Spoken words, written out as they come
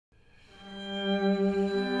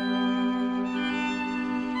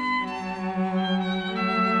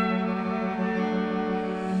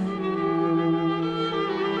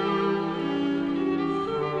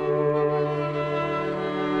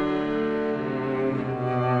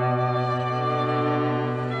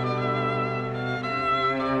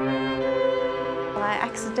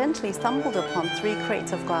accidentally stumbled upon 3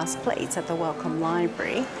 crates of glass plates at the Wellcome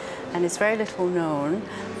Library, and it's very little known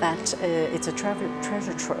that it's a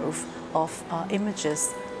treasure trove of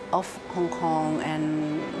images of Hong Kong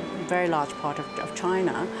and a very large part of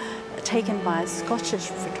China, taken by a Scottish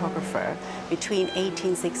photographer between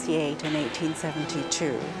 1868 and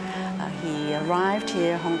 1872. He arrived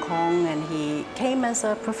here, Hong Kong, and he came as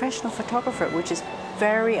a professional photographer, which is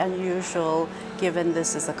very unusual given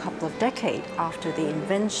this is a couple of decades after the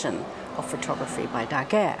invention of photography by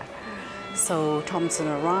Daguerre. So Thomson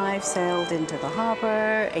arrived, sailed into the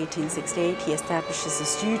harbour. 1868, he establishes a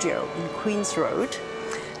studio in Queen's Road,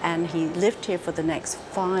 and he lived here for the next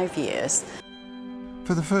 5 years.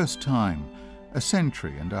 For the first time, a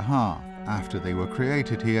century and a half after they were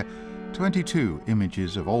created here, 22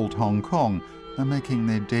 images of old Hong Kong are making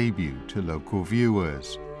their debut to local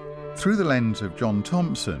viewers. Through the lens of John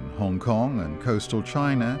Thomson, Hong Kong and Coastal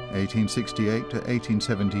China, 1868 to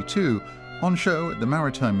 1872, on show at the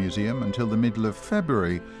Maritime Museum until the middle of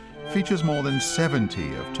February, features more than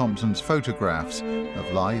 70 of Thomson's photographs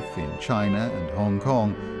of life in China and Hong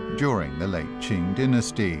Kong during the late Qing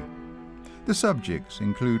dynasty. The subjects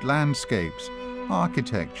include landscapes,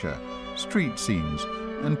 architecture, street scenes,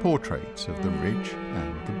 and portraits of the rich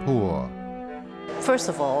and the poor. First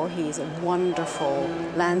of all, he's a wonderful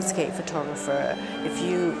landscape photographer. If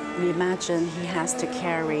you imagine, he has to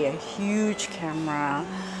carry a huge camera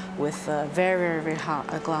with very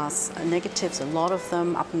hard glass negatives, a lot of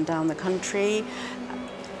them up and down the country.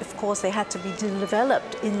 Of course, they had to be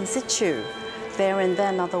developed in situ there and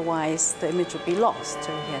then, otherwise the image would be lost.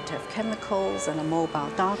 So he had to have chemicals and a mobile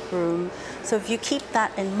darkroom. So if you keep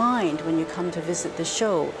that in mind when you come to visit the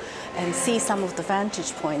show and see some of the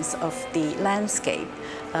vantage points of the landscape,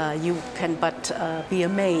 you can but be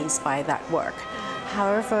amazed by that work.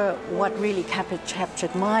 However, what really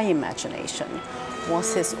captured my imagination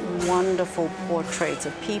was his wonderful portraits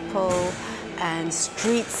of people and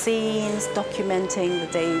street scenes documenting the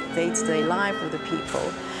day-to-day life of the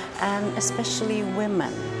people, and especially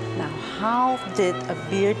women. Now, how did a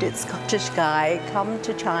bearded Scottish guy come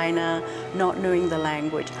to China not knowing the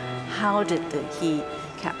language? How did he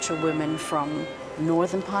capture women from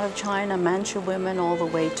northern part of China, Manchu women, all the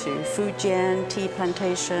way to Fujian tea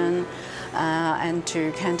plantation and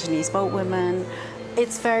to Cantonese boat women?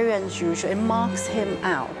 It's very unusual. It marks him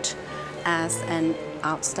out as an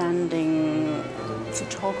outstanding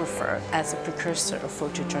photographer, as a precursor of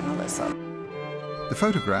photojournalism. The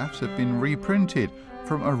photographs have been reprinted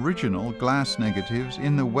from original glass negatives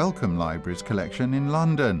in the Wellcome Library's collection in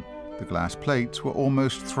London. The glass plates were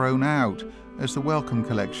almost thrown out as the Wellcome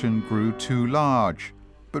collection grew too large.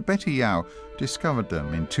 But Betty Yao discovered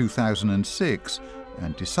them in 2006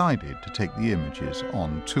 and decided to take the images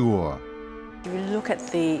on tour. If you look at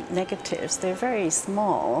the negatives, they're very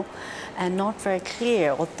small and not very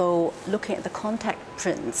clear, although looking at the contact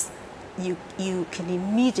prints, you can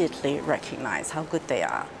immediately recognize how good they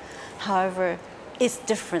are. However, it's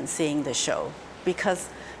different seeing the show because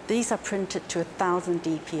these are printed to 1,000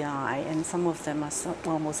 dpi and some of them are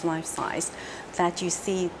almost life-size, that you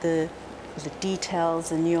see the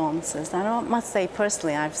details and nuances. And I must say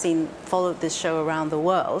personally, I've followed this show around the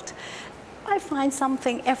world. I find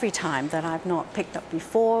something every time that I've not picked up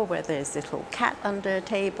before, whether there's a little cat under a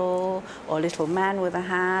table or a little man with a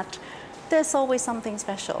hat. There's always something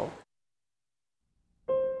special.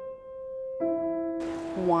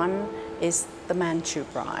 One is the Manchu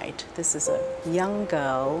bride. This is a young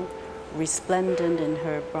girl, resplendent in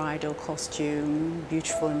her bridal costume,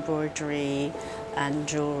 beautiful embroidery and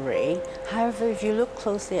jewelry. However, if you look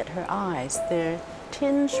closely at her eyes, they're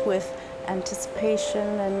tinged with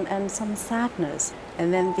anticipation and some sadness.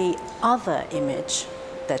 And then the other image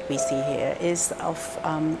that we see here is of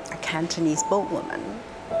a Cantonese boatwoman.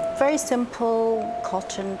 Very simple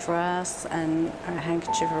cotton dress and a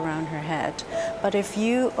handkerchief around her head. But if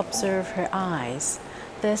you observe her eyes,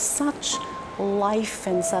 there's such life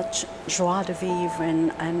and such joie de vivre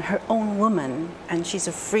and her own woman, and she's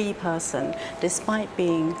a free person. Despite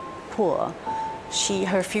being poor,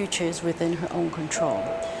 her future is within her own control.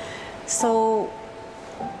 So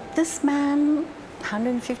this man,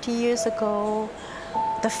 150 years ago,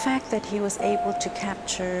 the fact that he was able to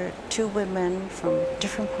capture 2 women from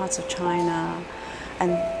different parts of China,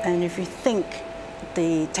 and if you think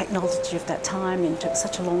the technology of that time, and it took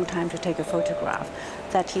such a long time to take a photograph,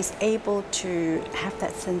 that he's able to have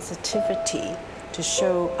that sensitivity to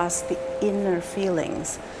show us the inner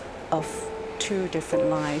feelings of 2 different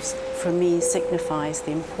lives, for me signifies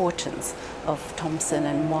the importance of Thomson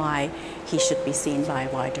and why he should be seen by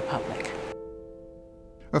a wider public.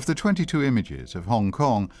 Of the 22 images of Hong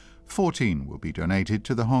Kong, 14 will be donated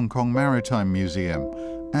to the Hong Kong Maritime Museum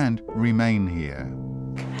and remain here.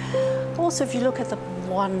 Also, if you look at the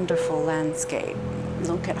wonderful landscape,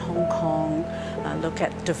 look at Hong Kong, look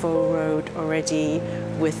at Devoe Road already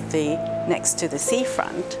with the next to the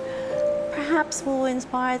seafront, perhaps will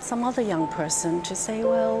inspire some other young person to say,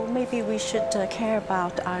 well, maybe we should care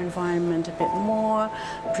about our environment a bit more,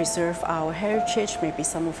 preserve our heritage, maybe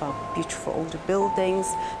some of our beautiful older buildings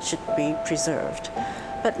should be preserved.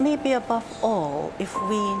 But maybe above all, if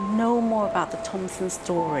we know more about the Thomson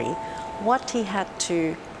story, what he had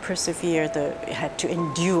to persevere, had to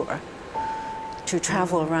endure to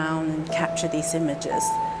travel around and capture these images,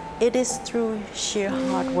 it is through sheer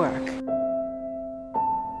hard work.